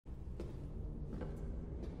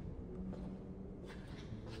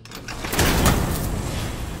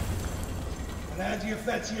How do you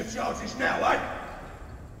fancy your chances now, eh?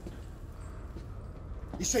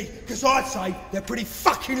 You see, because I'd say they're pretty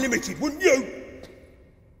fucking limited, wouldn't you?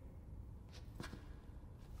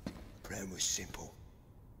 The plan was simple.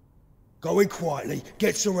 Go in quietly,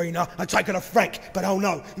 get Serena, and take her to Frank. But oh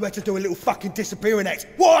no, you had to do a little fucking disappearing act.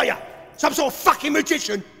 What are you? Some sort of fucking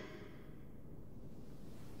magician?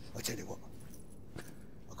 I tell you what,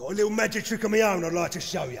 I've got a little magic trick of my own I'd like to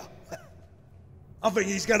show you. I think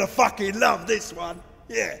he's gonna fucking love this one.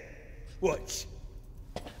 Yeah, watch.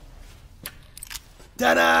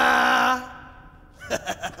 Ta-da!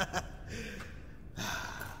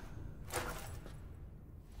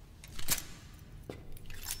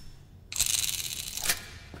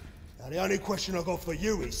 Now the only question I've got for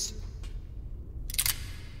you is,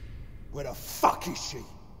 where the fuck is she?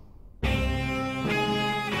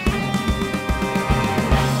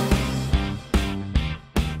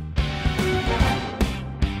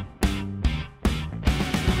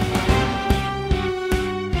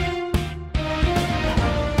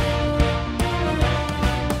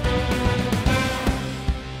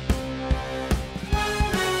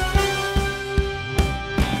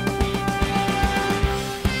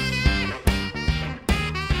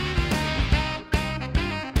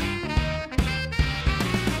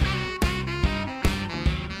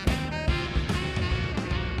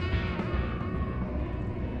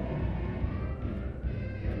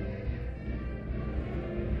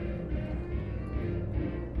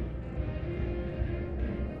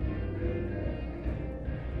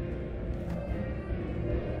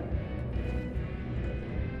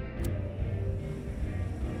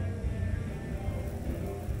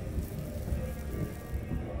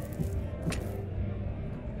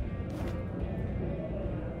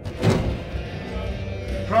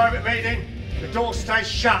 Private meeting, the door stays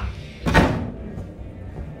shut.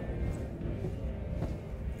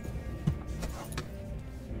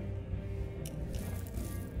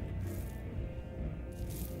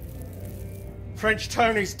 French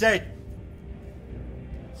Tony's dead.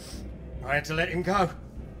 I had to let him go.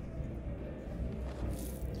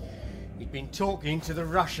 He'd been talking to the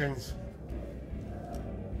Russians.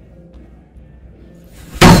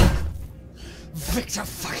 Victor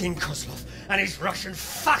fucking Kozlov and his Russian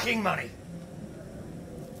fucking money.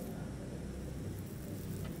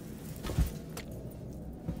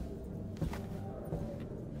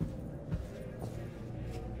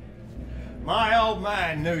 My old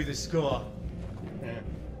man knew the score. Yeah.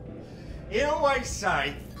 He'd always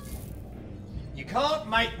say, you can't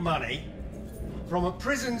make money from a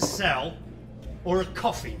prison cell or a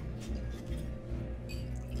coffin.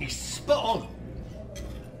 He's spot on.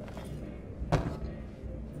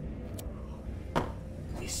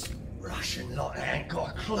 Russian lot ain't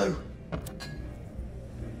got a clue.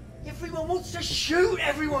 Everyone wants to shoot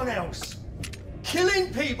everyone else.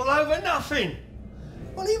 Killing people over nothing.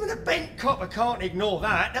 Well, even a bent copper can't ignore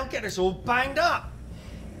that. They'll get us all banged up.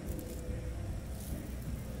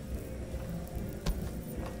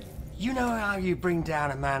 You know how you bring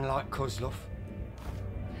down a man like Kozlov?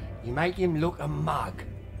 You make him look a mug.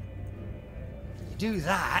 You do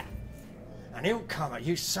that, and he'll come at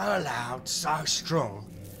you so loud, so strong,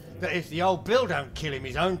 that if the old Bill don't kill him,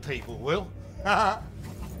 his own people will. And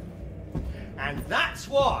that's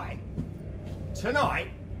why,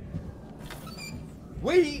 tonight,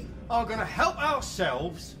 we are going to help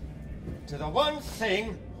ourselves to the one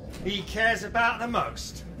thing he cares about the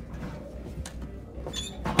most.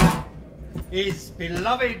 His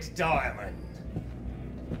beloved diamond,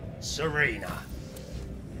 Serena.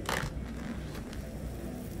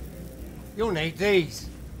 You'll need these.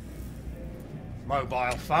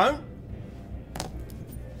 Mobile phone.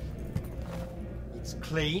 It's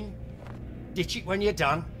clean. Ditch it when you're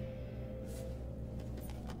done.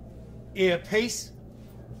 Earpiece.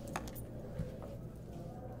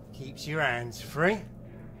 Keeps your hands free.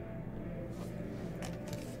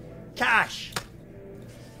 Cash.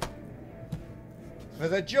 For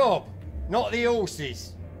the job, not the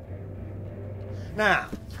horses. Now,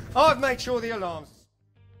 I've made sure the alarms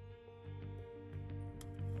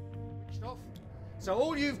switched off. So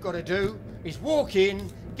all you've got to do is walk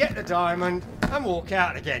in, get the diamond, and walk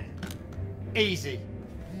out again. Easy.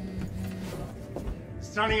 There's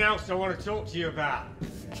something else I want to talk to you about.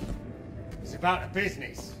 It's about the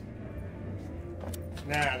business.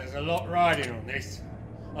 Now, there's a lot riding on this.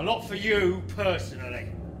 A lot for you personally.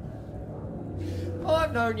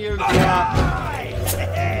 I've known you for...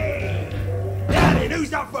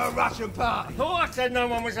 Who's up for a Russian party? Oh, I said no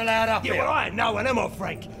one was allowed up here. Yeah, well, I ain't no one, am I,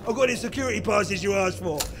 Frank? I've got the security passes you asked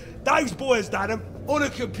for. Those boys done them on a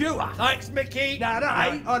computer. Thanks, Mickey. Now,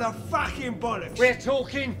 they are the fucking bollocks. We're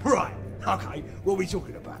talking... Right. Okay, what are we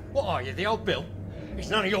talking about? What are you, the old Bill? It's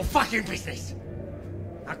none of your fucking business.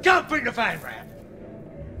 Now go and bring the van round.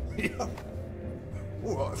 Yeah.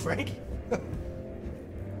 All right, Frank.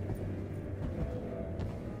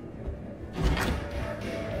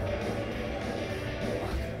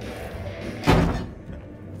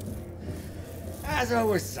 As I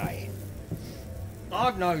was saying,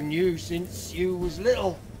 I've known you since you was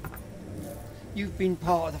little. You've been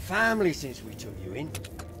part of the family since we took you in,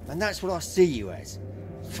 and that's what I see you as,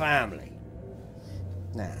 family.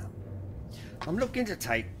 Now, I'm looking to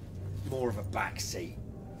take more of a back seat.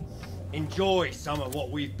 Enjoy some of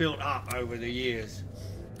what we've built up over the years.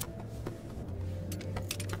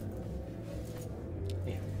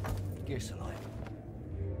 Here, give us a light.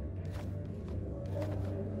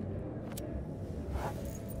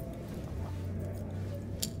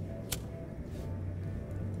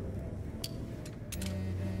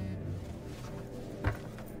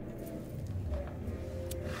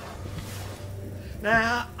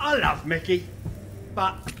 Now, I love Mickey,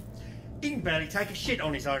 but he can barely take a shit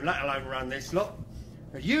on his own, let alone run this lot.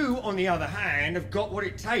 But you, on the other hand, have got what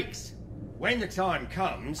it takes, when the time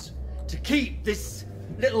comes, to keep this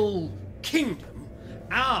little kingdom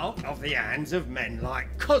out of the hands of men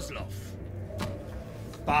like Kozlov.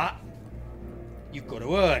 But you've got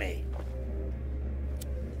to earn it.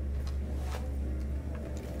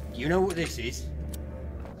 You know what this is?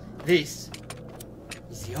 This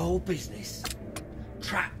is the old business,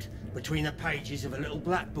 trapped between the pages of a little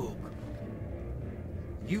black book.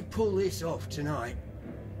 You pull this off tonight,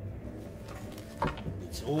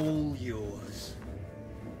 it's all yours.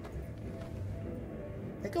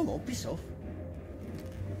 Now come on, piss off.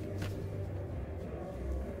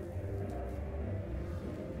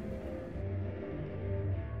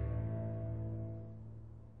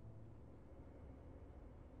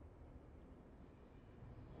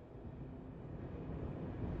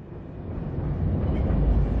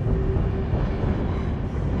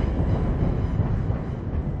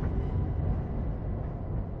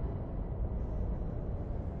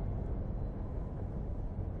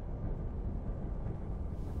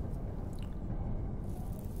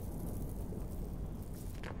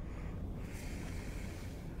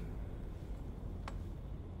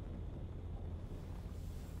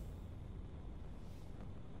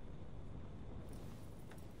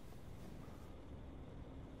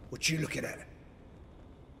 What you looking at?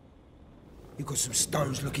 You got some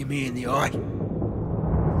stones looking me in the eye.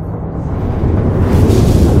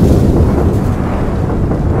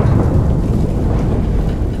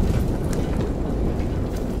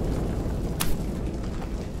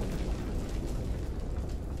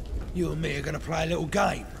 You and me are gonna play a little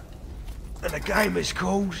game. And the game is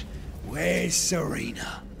called Where's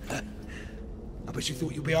Serena? I bet you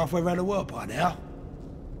thought you'd be halfway around the world by now.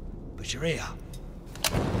 But you're here.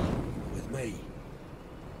 With me.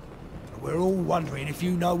 And we're all wondering if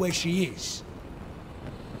you know where she is.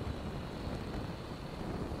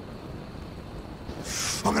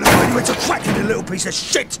 I'm gonna turn you into cracking, you little piece of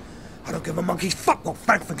shit! I don't give a monkey's fuck what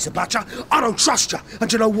Frank thinks about you. I don't trust you.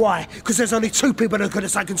 And you know why? Because there's only two people that could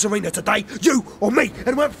have taken Serena today. You or me. And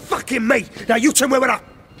it weren't fucking me. Now you two with her.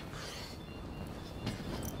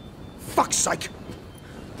 Fuck's sake.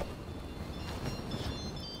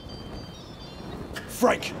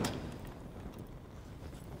 Frank.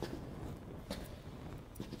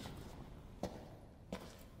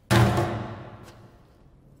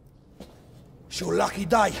 It's your lucky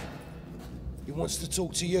day. He wants to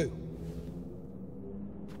talk to you.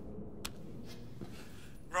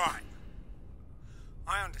 Right.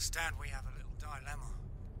 I understand we have a little dilemma.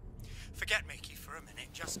 Forget Mickey for a minute.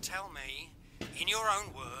 Just tell me, in your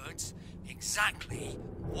own words, exactly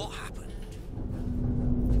what happened.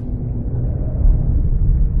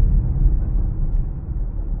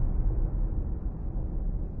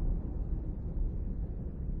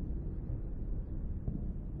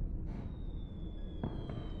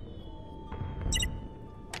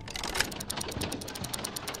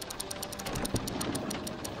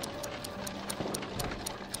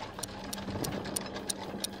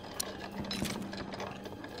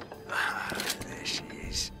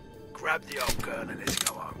 Grab the old girl and let's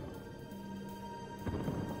go home.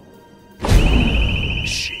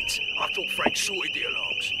 Shit. I thought Frank sorted the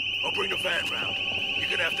alarms. I'll bring the van round. You're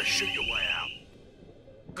gonna have to shoot your way out.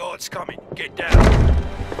 Guard's coming. Get down.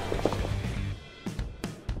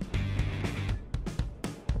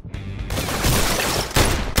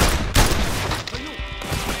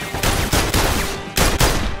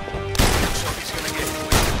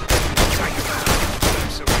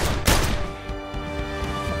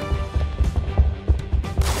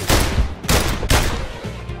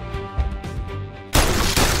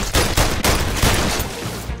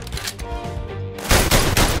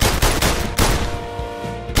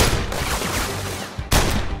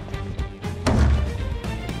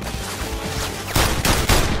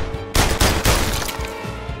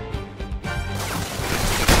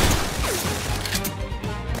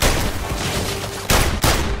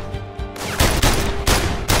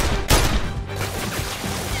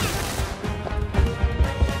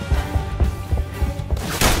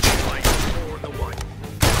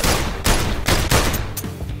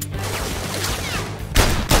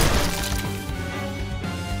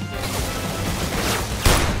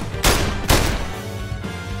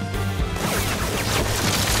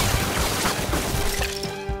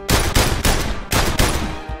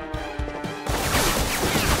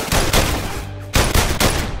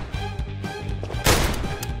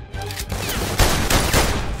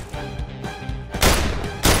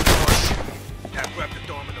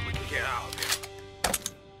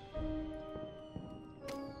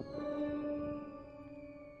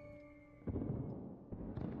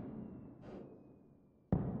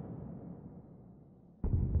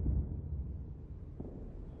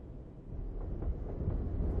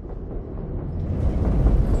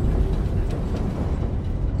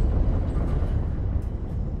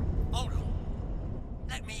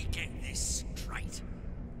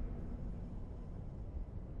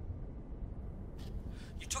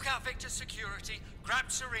 took out Victor's security,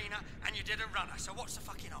 grabbed Serena, and you didn't run her. So what's the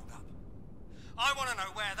fucking hold up? I want to know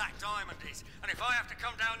where that diamond is, and if I have to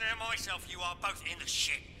come down there myself, you are both in the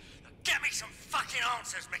shit. Now get me some fucking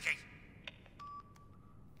answers, Mickey.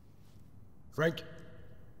 Frank?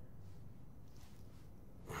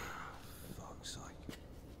 Fuck's sake.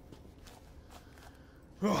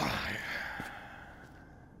 Right.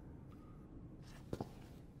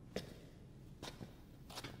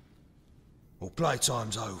 Well,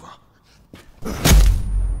 playtime's over.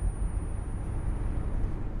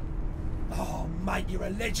 Oh, mate, you're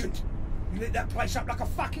a legend. You lit that place up like a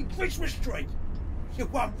fucking Christmas tree. You're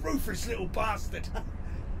one ruthless little bastard.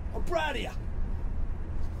 I'm proud of you.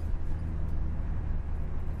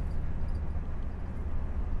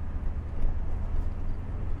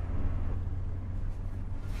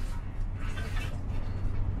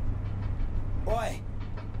 Oi,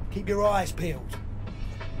 keep your eyes peeled.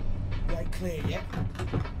 You ain't clear yet.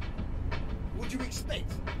 What do you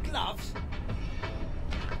expect? Gloves?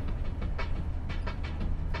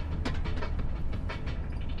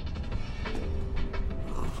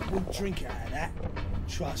 I wouldn't drink out of that.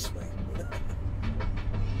 Trust me.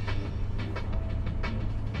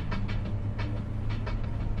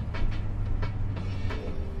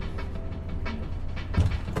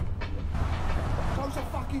 Close the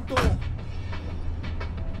fucking door.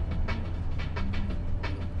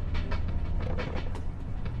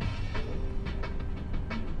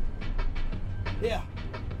 Yeah.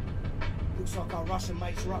 Looks like our Russian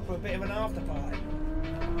mates are up for a bit of an after party.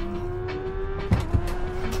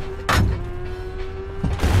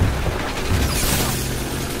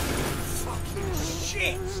 Fucking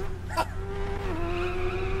shit!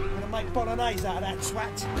 Gonna make bolognese out of that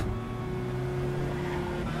twat.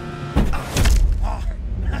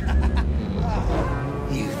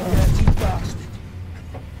 You dirty bastard.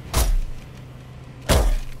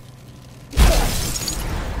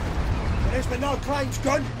 There's been no claims,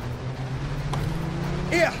 gun.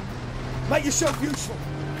 Here, make yourself useful.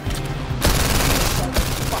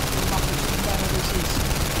 Fucking muppets, none of this is.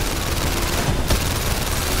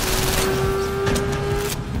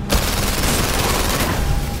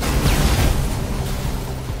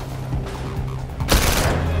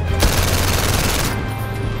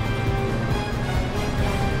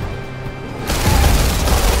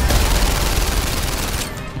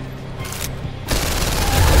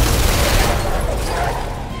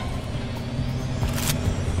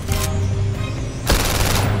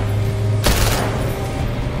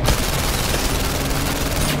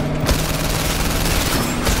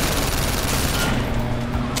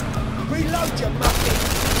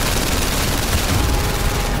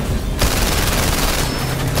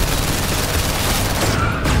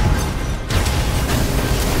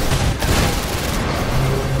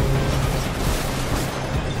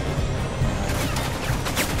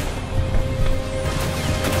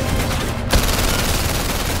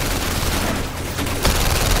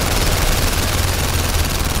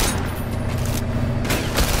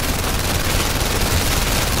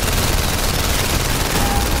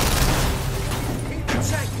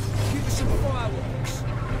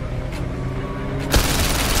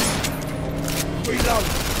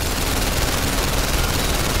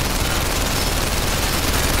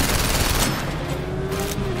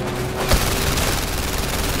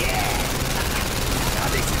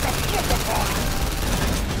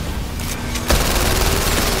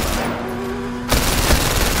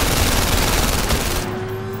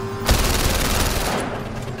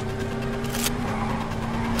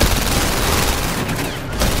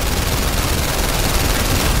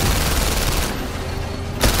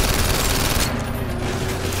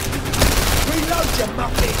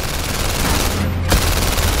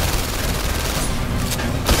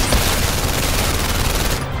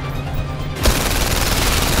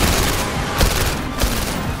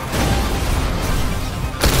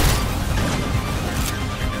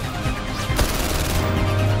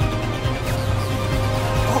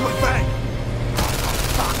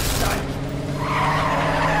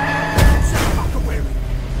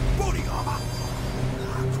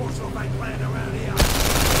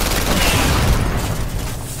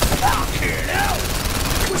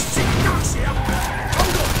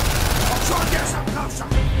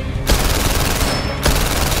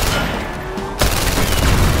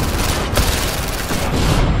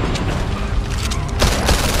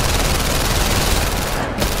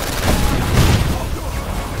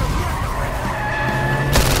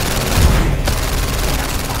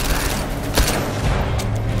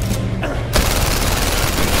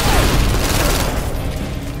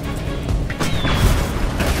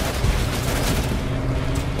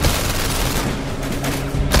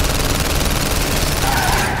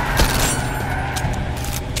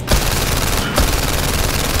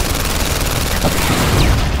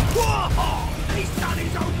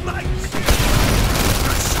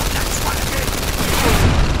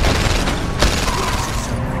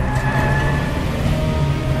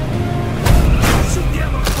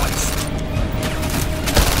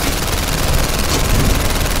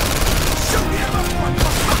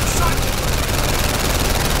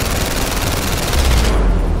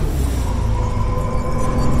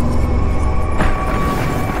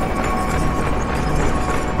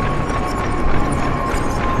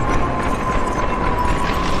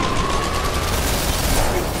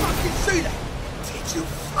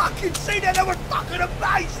 was fucking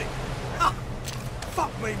amazing!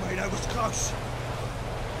 Fuck me, mate, that was close.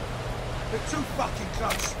 They're too fucking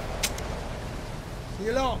close.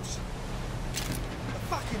 The alarms. The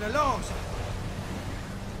fucking alarms.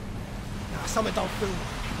 Nah, something don't feel right.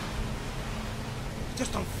 It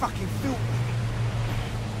just don't fucking feel right.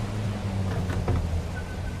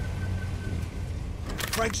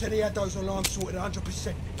 Frank said he had those alarms sorted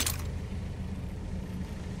 100%.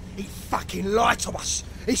 He fucking lied to us.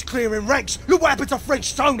 He's clearing ranks. Look what happened to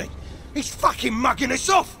French Tony. He's fucking mugging us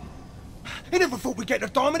off. He never thought we'd get the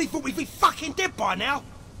diamond. He thought we'd be fucking dead by now.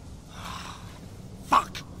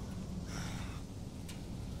 Fuck.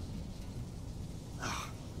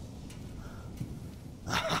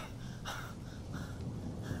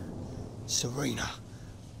 Serena.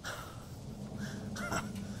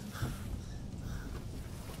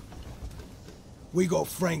 We got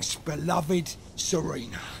Frank's beloved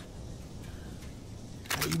Serena.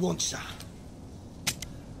 And he wants her.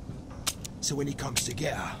 So when he comes to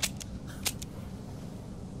get her,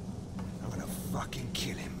 I'm gonna fucking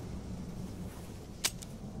kill him.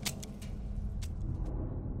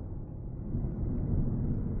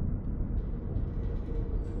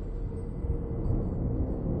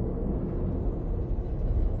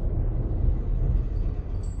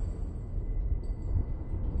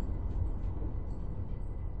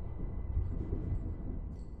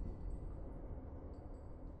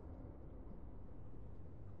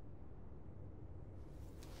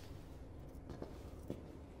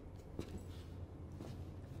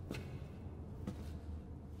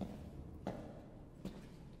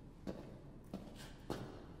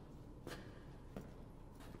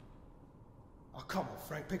 Come on,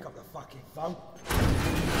 Frank, pick up the fucking phone.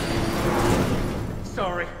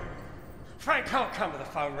 Sorry. Frank can't come to the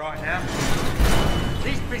phone right now.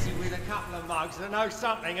 He's busy with a couple of mugs that know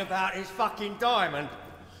something about his fucking diamond.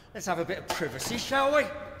 Let's have a bit of privacy, shall we?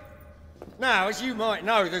 Now, as you might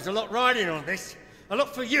know, there's a lot riding on this. A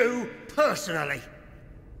lot for you, personally.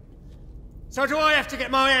 So do I have to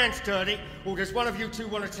get my hands dirty, or does one of you two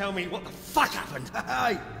want to tell me what the fuck happened?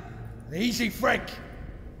 Hey, easy, Frank.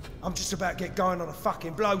 I'm just about to get going on a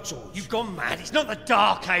fucking blowtorch. You've gone mad. It's not the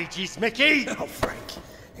Dark Ages, Mickey. Oh, Frank.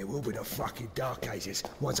 It will be the fucking Dark Ages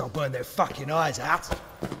once I burn their fucking eyes out.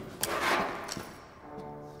 The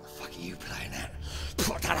fuck are you playing at?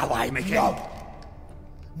 Put that away, Mickey. No.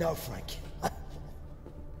 No, Frank.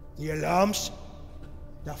 The alarms?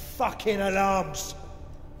 The fucking alarms.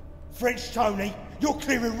 French Tony, you're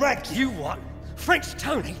clearing ranks. You what? French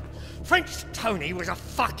Tony? French Tony was a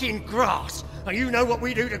fucking grass. And you know what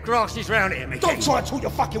we do to grasses round here, Mickey. Don't try and talk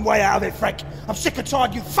your fucking way out of it, Frank. I'm sick and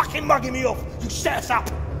tired of you fucking mugging me off. You set us up.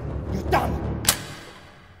 You're done.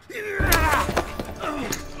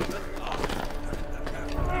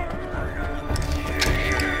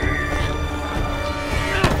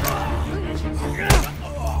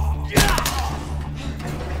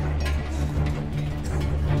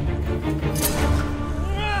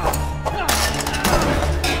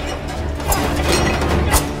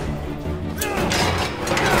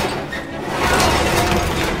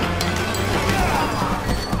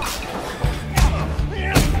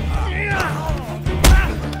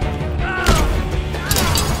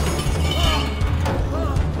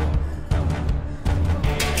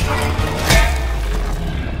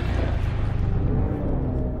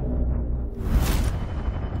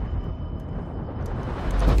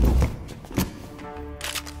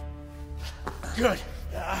 Good.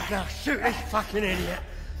 Now shoot this fucking idiot.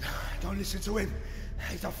 Don't listen to him.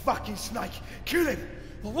 He's a fucking snake. Kill him.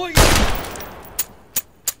 Well, what are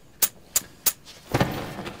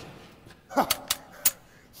you...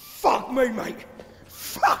 Fuck me, mate.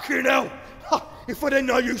 Fucking hell. If I didn't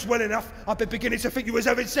know you well enough, I'd be beginning to think you was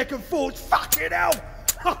having second thoughts. Fucking hell.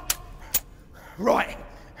 Right.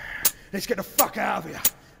 Let's get the fuck out of here.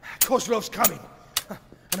 Kozlov's coming.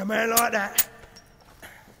 And a man like that,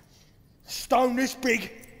 stone this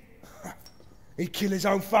big, he'd kill his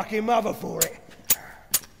own fucking mother for it.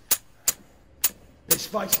 Let's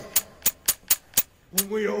face it.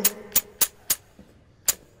 Wouldn't we all?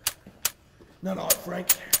 Not like Frank.